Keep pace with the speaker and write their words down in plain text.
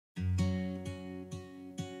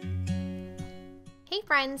Hey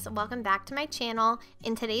friends, welcome back to my channel.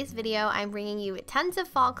 In today's video, I'm bringing you tons of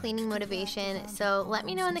fall cleaning motivation, so let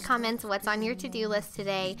me know in the comments what's on your to-do list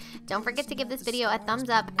today. Don't forget to give this video a thumbs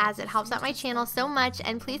up as it helps out my channel so much,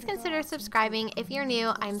 and please consider subscribing if you're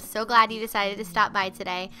new. I'm so glad you decided to stop by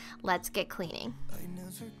today. Let's get cleaning.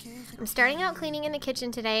 I'm starting out cleaning in the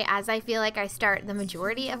kitchen today, as I feel like I start the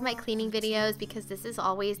majority of my cleaning videos because this is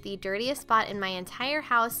always the dirtiest spot in my entire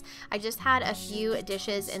house. I just had a few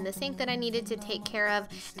dishes in the sink that I needed to take care of,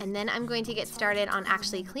 and then I'm going to get started on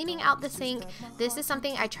actually cleaning out the sink. This is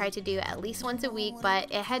something I try to do at least once a week,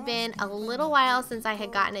 but it had been a little while since I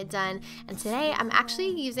had gotten it done, and today I'm actually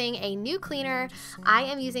using a new cleaner. I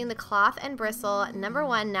am using the Cloth and Bristle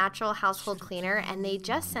 #1 Natural Household Cleaner, and they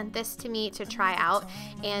just sent this to me to try out.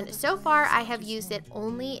 And so far I have used it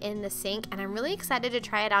only in the sink, and I'm really excited to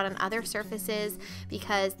try it out on other surfaces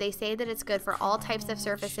because they say that it's good for all types of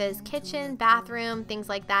surfaces, kitchen, bathroom, things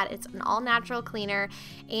like that. It's an all natural cleaner,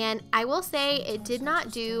 and I will say it did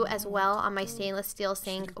not do as well on my stainless steel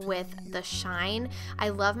sink with the shine. I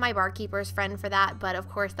love my Barkeeper's Friend for that, but of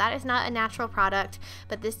course that is not a natural product,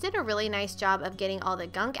 but this did a really nice job of getting all the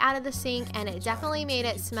gunk out of the sink, and it definitely made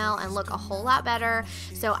it smell and look a whole lot better.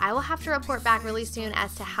 So I will have to report back really soon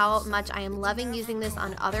as to how much I am loving using this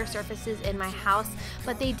on other surfaces in my house,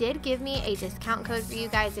 but they did give me a discount code for you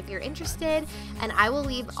guys if you're interested, and I will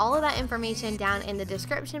leave all of that information down in the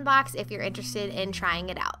description box if you're interested in trying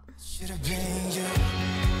it out. Should have been you.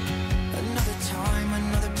 Another time,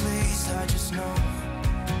 another place, I just know.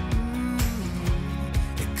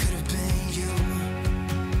 It could have been you.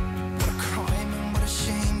 What a crime and what a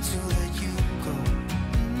shame to let you go.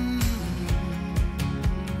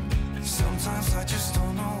 Sometimes I just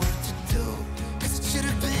don't know what to do, 'cause it should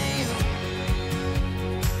have been you.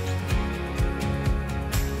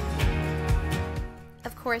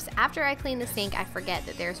 Of course, after I clean the sink, I forget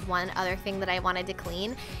that there's one other thing that I wanted to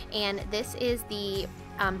clean, and this is the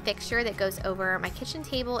fixture that goes over my kitchen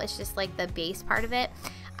table. It's just like the base part of it.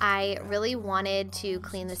 I really wanted to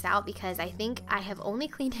clean this out because I think I have only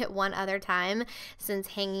cleaned it one other time since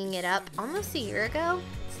hanging it up almost a year ago,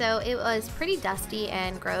 so it was pretty dusty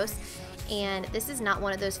and gross. And this is not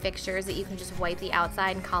one of those fixtures that you can just wipe the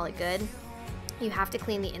outside and call it good. You have to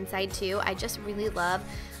clean the inside too. I just really love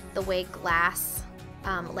the way glass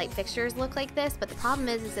light fixtures look like this, but the problem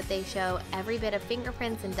is that they show every bit of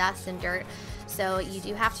fingerprints and dust and dirt, so you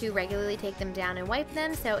do have to regularly take them down and wipe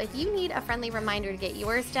them. So if you need a friendly reminder to get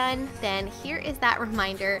yours done, then here is that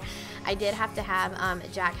reminder. I did have to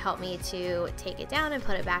have Jack help me to take it down and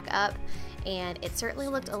put it back up, and it certainly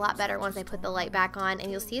looked a lot better once I put the light back on. And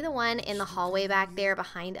you'll see the one in the hallway back there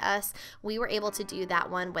behind us. We were able to do that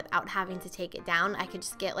one without having to take it down. I could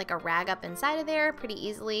just get like a rag up inside of there pretty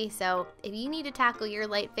easily. So if you need to tackle your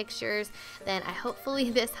light fixtures, then hopefully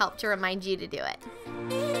this helped to remind you to do it.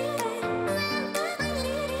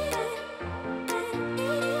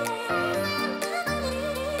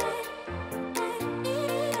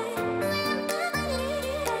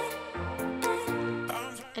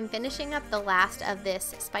 I'm finishing up the last of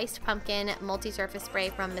this Spiced Pumpkin multi-surface spray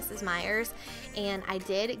from Mrs. Meyer's, and I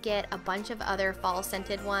did get a bunch of other fall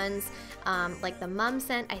scented ones, like the mum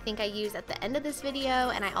scent I think I use at the end of this video,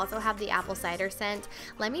 and I also have the apple cider scent.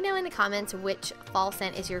 Let me know in the comments which fall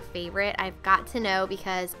scent is your favorite. I've got to know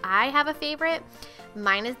because I have a favorite.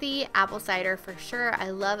 Mine is the apple cider for sure. I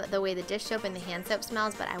love the way the dish soap and the hand soap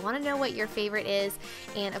smells, but I want to know what your favorite is.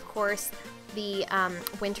 And of course, the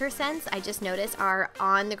winter scents I just noticed are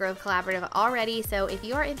on the Grove Collaborative already, so if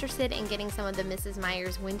you are interested in getting some of the Mrs.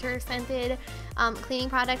 Meyer's winter scented cleaning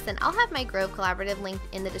products, then I'll have my Grove Collaborative linked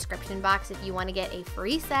in the description box if you want to get a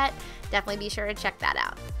free set. Definitely be sure to check that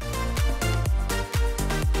out.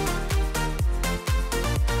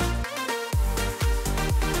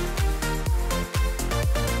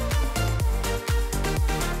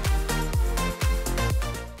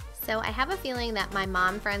 So I have a feeling that my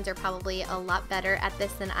mom friends are probably a lot better at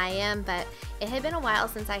this than I am, but it had been a while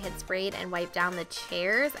since I had sprayed and wiped down the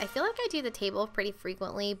chairs. I feel like I do the table pretty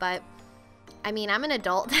frequently, but I mean, I'm an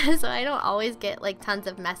adult, so I don't always get like tons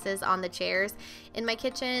of messes on the chairs in my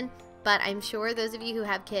kitchen. But I'm sure those of you who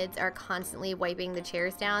have kids are constantly wiping the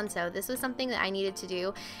chairs down, so this was something that I needed to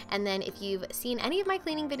do. And then if you've seen any of my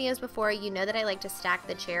cleaning videos before, you know that I like to stack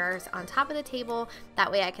the chairs on top of the table.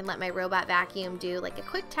 That way I can let my robot vacuum do like a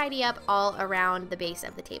quick tidy up all around the base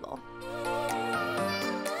of the table.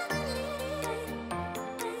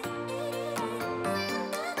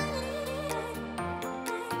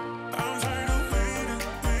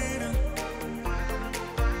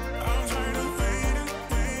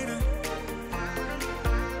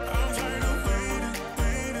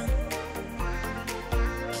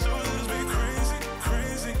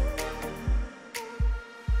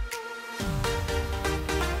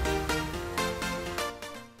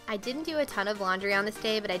 I didn't do a ton of laundry on this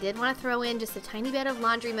day, but I did want to throw in just a tiny bit of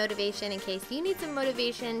laundry motivation in case you need some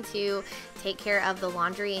motivation to take care of the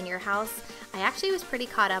laundry in your house. I actually was pretty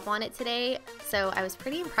caught up on it today, so I was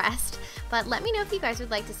pretty impressed. But let me know if you guys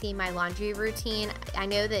would like to see my laundry routine. I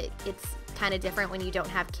know that it's kind of different when you don't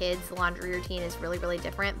have kids. The laundry routine is really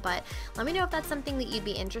different, but let me know if that's something that you'd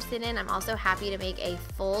be interested in. I'm also happy to make a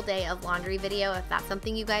full day of laundry video if that's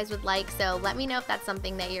something you guys would like, so let me know if that's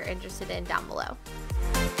something that you're interested in down below.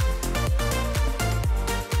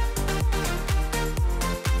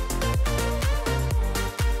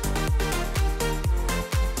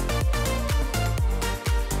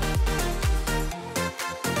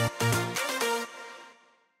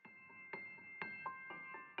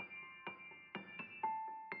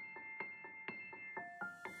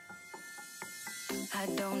 I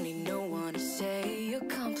don't need no one to say you're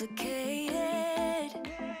complicated,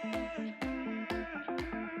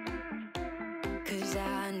 'cause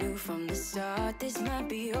I knew from the start this might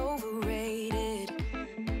be overrated.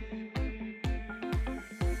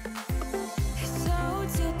 It's so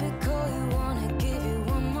typical, you wanna give it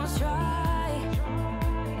one more try,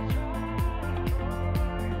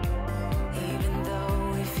 even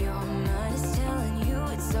though if your mind is telling you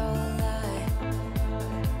it's all a lie.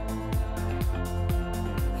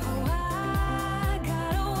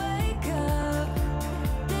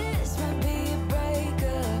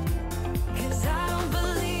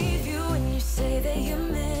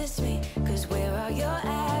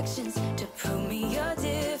 To prove me you're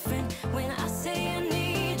different when I say I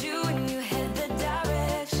need you and you head the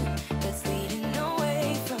direction that's leading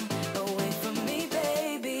away from me,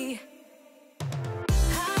 baby.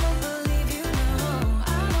 I don't believe you, no.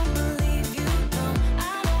 I don't believe you, no.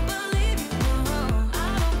 I don't believe you, no. I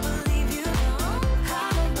don't believe you, no. I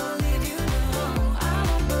don't believe you, no. I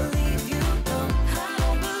don't believe you, no. I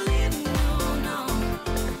don't believe you, no.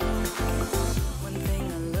 One thing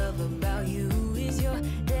I love about you is your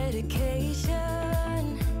dedication.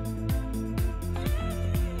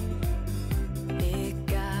 It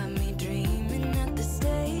got me dreaming at the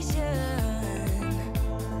station.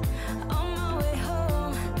 On my way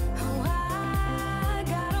home, oh, I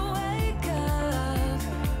gotta wake up.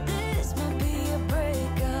 This might be a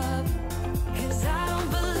breakup, 'cause I don't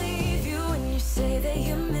believe you when you say that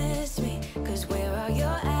you miss me. 'Cause where are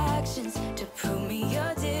your actions to prove me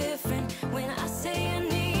you're different when I say I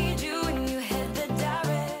need you and you head the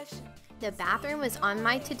direction? The bathroom was on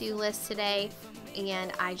my to-do list today,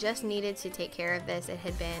 and I just needed to take care of this. It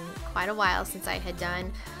had been quite a while since I had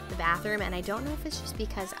done the bathroom, and I don't know if it's just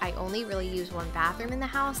because I only really use one bathroom in the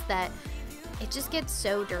house that it just gets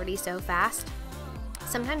so dirty so fast.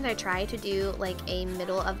 Sometimes I try to do like a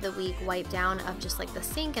middle of the week wipe down of just like the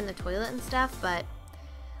sink and the toilet and stuff, but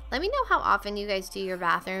let me know how often you guys do your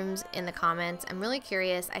bathrooms in the comments. I'm really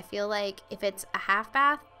curious. I feel like if it's a half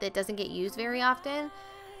bath that doesn't get used very often,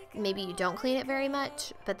 maybe you don't clean it very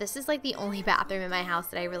much, but this is like the only bathroom in my house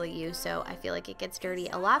that I really use, so I feel like it gets dirty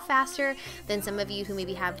a lot faster than some of you who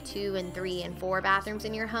maybe have 2 and 3 and 4 bathrooms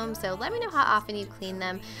in your home. So let me know how often you clean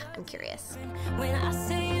them. I'm curious. When I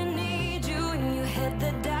say I need you and you head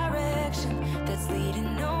the direction that's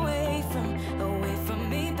leading away from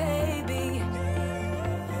me, baby.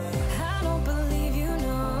 I don't believe you,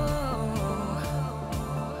 no.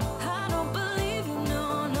 I don't believe you,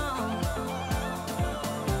 no, no.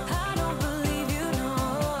 I don't believe you, no.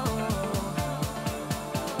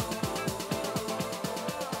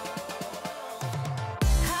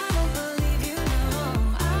 I don't believe you, no.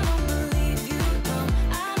 I don't believe you, no.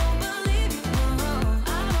 I don't believe you, no.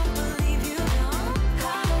 I don't believe you, no. I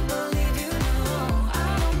don't believe you, no.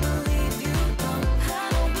 I don't believe you, no. I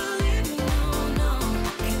don't believe you, no.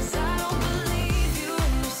 'Cause I don't believe you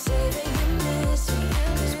when you say that you miss me.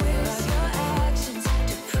 'Cause where are your actions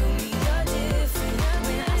to prove me you're different?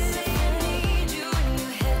 When I say I need you and you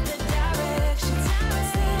head the directions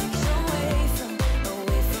that's leading away from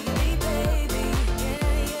me, baby.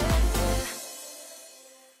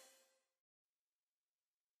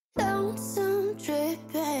 Lonesome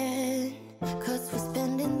tripping, 'cause we're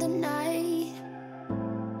spending the night,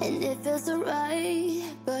 and it feels alright,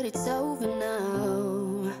 but it's over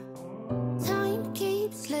now. Time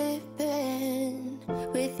keeps slipping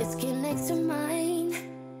with your skin next to mine,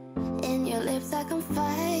 and your lips I can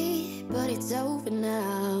fight, but it's over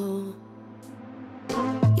now.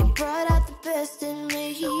 You brought out the best in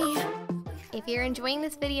me. If you're enjoying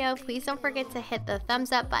this video, please don't forget to hit the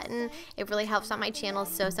thumbs up button. It really helps out my channel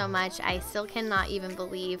so much. I still cannot even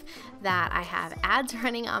believe that I have ads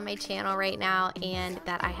running on my channel right now and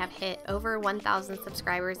that I have hit over 1,000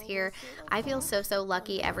 subscribers here. I feel so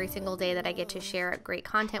lucky every single day that I get to share great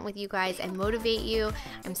content with you guys and motivate you.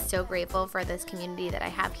 I'm so grateful for this community that I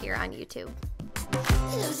have here on YouTube.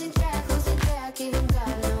 Losing track, even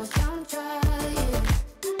God knows I'm trying.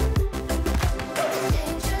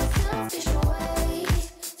 Dangerous, selfish way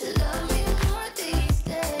to love you more these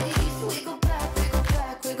days. We go back, we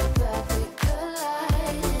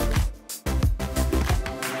collide.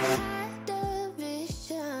 Had a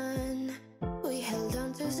vision, we held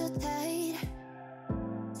on to so tight.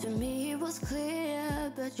 To me it was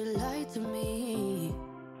clear, but you lied to me.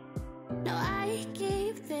 Now I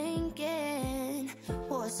keep thinking,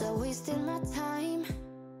 was I wasting my time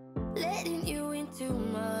letting you into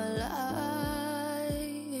my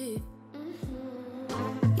life?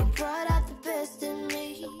 You brought out the best in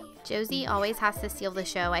me. Josie always has to steal the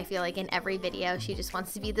show. I feel like in every video she just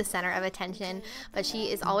wants to be the center of attention, but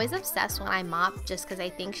she is always obsessed when I mop just because I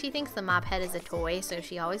think she thinks the mop head is a toy, so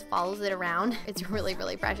she always follows it around. It's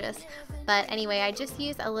really precious. But anyway, I just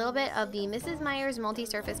used a little bit of the Mrs. Meyer's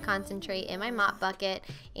multi-surface concentrate in my mop bucket,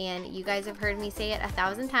 and you guys have heard me say it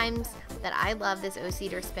 1,000 times that I love this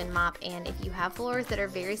O-Cedar spin mop, and if you have floors that are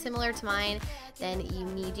very similar to mine, then you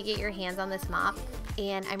need to get your hands on this mop.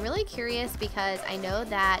 And I'm really curious because I know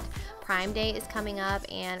that Prime Day is coming up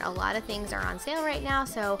and a lot of things are on sale right now,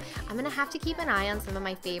 so I'm gonna have to keep an eye on some of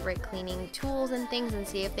my favorite cleaning tools and things and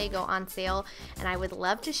see if they go on sale, and I would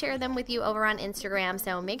love to share them with you over on Instagram,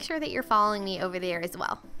 so make sure that you're following me over there as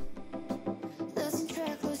well. Losing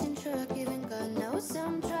track, even God knows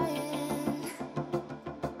I'm trying.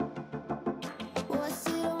 Was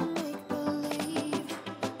it all make believe?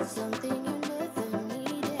 Something you never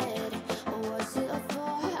needed, or was it a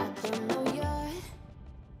flaw? I don't know yet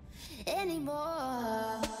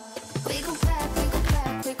anymore. We go back, we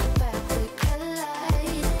collide.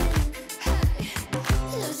 Hey.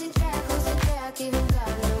 Losing track, even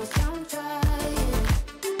God knows I'm trying.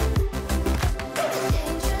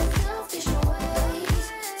 Dangerous, selfish ways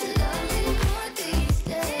to love you more these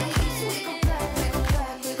days. We go back, we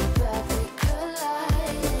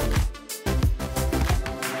collide.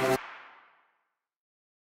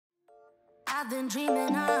 I've been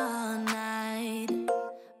dreaming all night,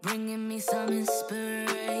 bringing me some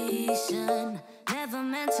inspiration. Never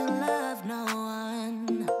meant to love no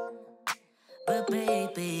one, but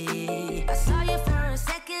baby, I saw you for a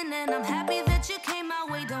second and I'm happy that you came my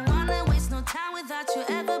way. Don't wanna waste no time without you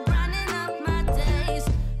ever brightening up my days.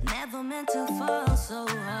 Never meant to fall so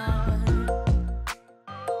hard.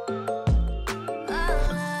 Oh,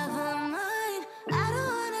 love of mine, I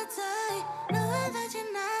don't wanna die knowing that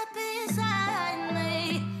you're not beside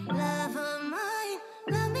me. Love of mine,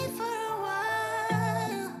 love me for a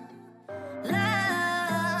while.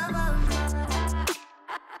 Love of mine.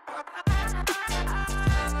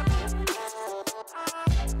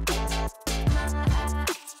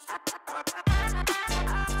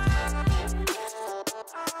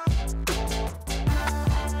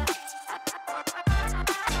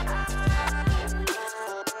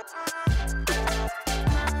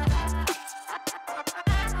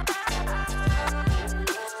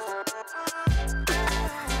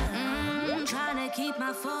 Trying to keep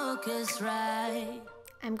my focus right.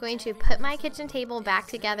 I'm going to put my kitchen table back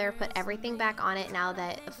together, put everything back on it now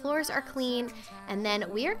that the floors are clean, and then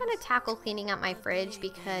we are going to tackle cleaning out my fridge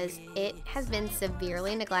because it has been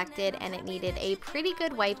severely neglected and it needed a pretty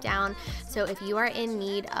good wipe down. So if you are in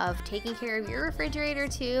need of taking care of your refrigerator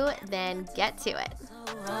too, then get to it.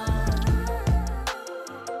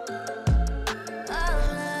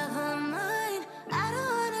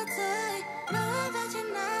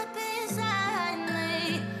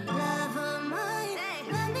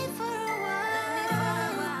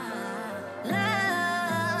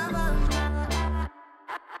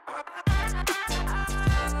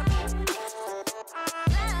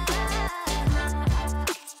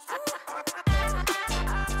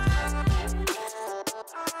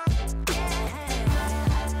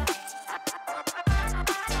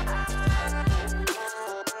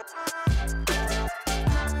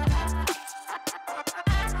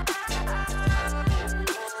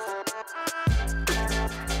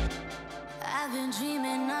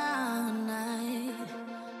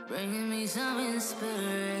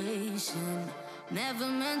 Never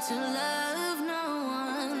meant to love no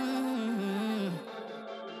one.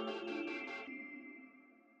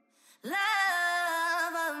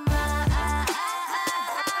 Love of mine.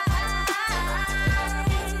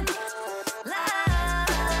 Love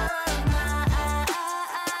of mine.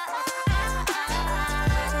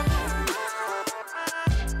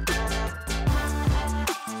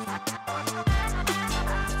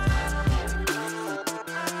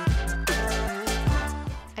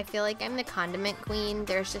 feel like I'm the condiment queen.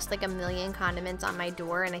 There's just like a million condiments on my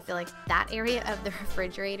door, and I feel like that area of the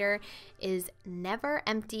refrigerator is never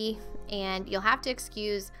empty. And you'll have to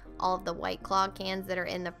excuse all of the White Claw cans that are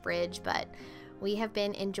in the fridge, but we have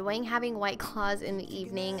been enjoying having White Claws in the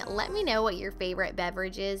evening. Let me know what your favorite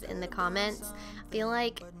beverage is in the comments. I feel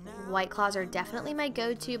like White Claws are definitely my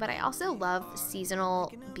go-to, but I also love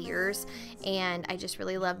seasonal beers, and I just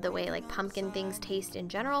really love the way like pumpkin things taste in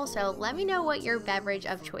general. So let me know what your beverage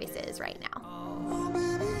of choice is right now.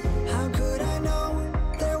 How could I know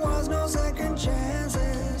there was no second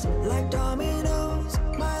chances? Like dominoes,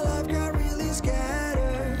 my life got really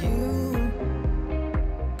scattered. You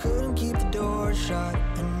couldn't keep the door shut,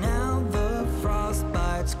 and now the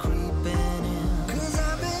frostbite's creeping in. 'Cause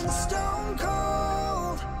I've been stone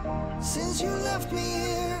cold since you left me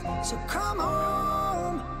here. So come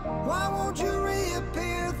home, why won't you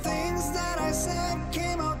reappear? Things that I said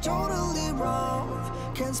came out totally wrong.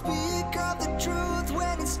 Can't speak of the truth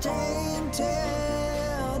when it's tainted.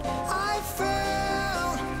 I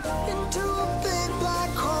fell into a big black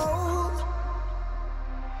hole.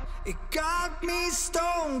 It got me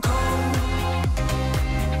stone cold.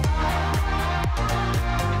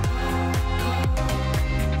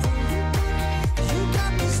 You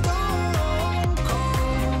got me stone cold.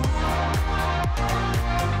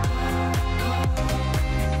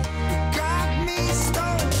 You got me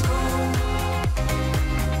stone cold.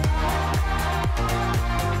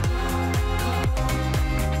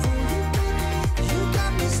 You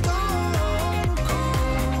got me stone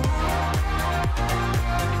cold.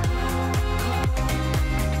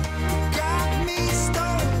 Got me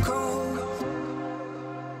stone cold.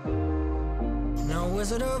 No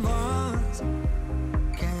Wizard of Oz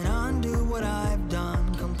can undo what I've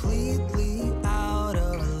done. Completely out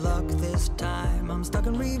of luck this time. I'm stuck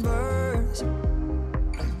in reverse.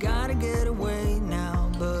 I gotta get away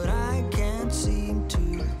now, but I can't seem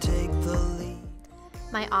to take the lead.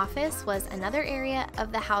 My office was another area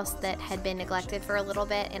of the house that had been neglected for a little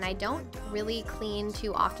bit, and I don't really clean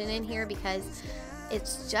too often in here because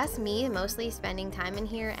it's just me mostly spending time in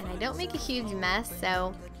here, and I don't make a huge mess,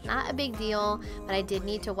 so not a big deal. But I did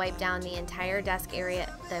need to wipe down the entire desk area.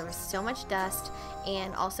 There was so much dust,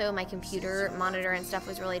 and also my computer monitor and stuff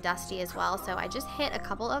was really dusty as well. So I just hit a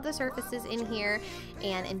couple of the surfaces in here,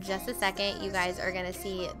 and in just a second you guys are gonna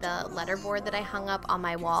see the letterboard that I hung up on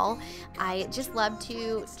my wall. I just love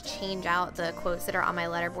to change out the quotes that are on my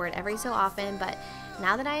letterboard every so often, but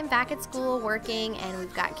now that I am back at school working and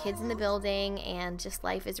we've got kids in the building and just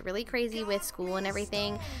life is really crazy with school and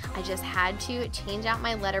everything, I just had to change out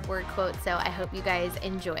my letterboard quote, so I hope you guys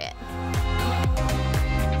enjoy it.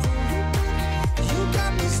 You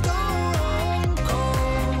got me stone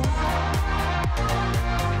cold.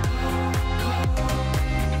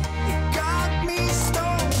 You got me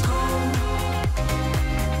stone cold.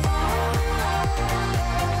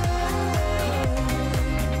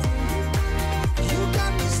 You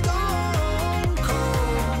got me stone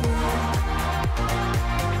cold.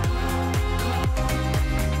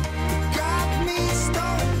 You got me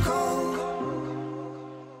stone cold.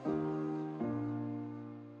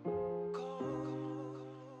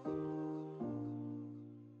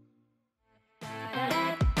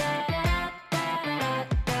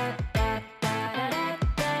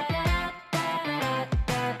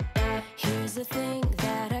 Here's the thing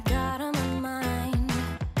that I got on my mind.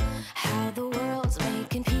 How the world's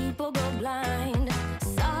making people go blind.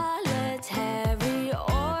 Solitary,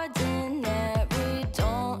 ordinary,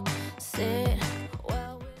 don't sit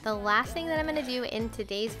well with. The last thing that I'm going to do in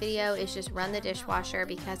today's video is just run the dishwasher,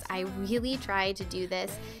 because I really try to do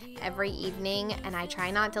this every evening, and I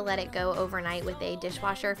try not to let it go overnight with a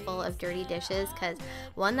dishwasher full of dirty dishes, because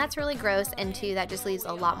one, that's really gross, and two, that just leaves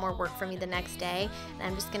a lot more work for me the next day. And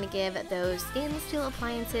I'm just going to give those stainless steel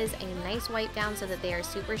appliances a nice wipe down so that they are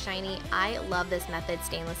super shiny. I love this Method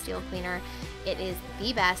stainless steel cleaner. It is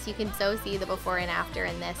the best. You can so see the before and after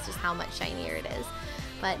in this, just how much shinier it is.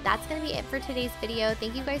 But that's going to be it for today's video.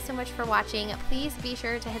 Thank you guys so much for watching. Please be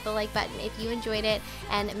sure to hit the like button if you enjoyed it,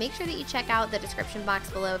 and make sure that you check out the description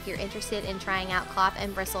box below if you're interested in trying out Clop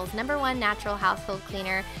 & Bristle's #1 natural household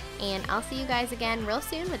cleaner. And I'll see you guys again real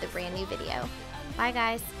soon with a brand new video. Bye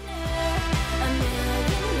guys.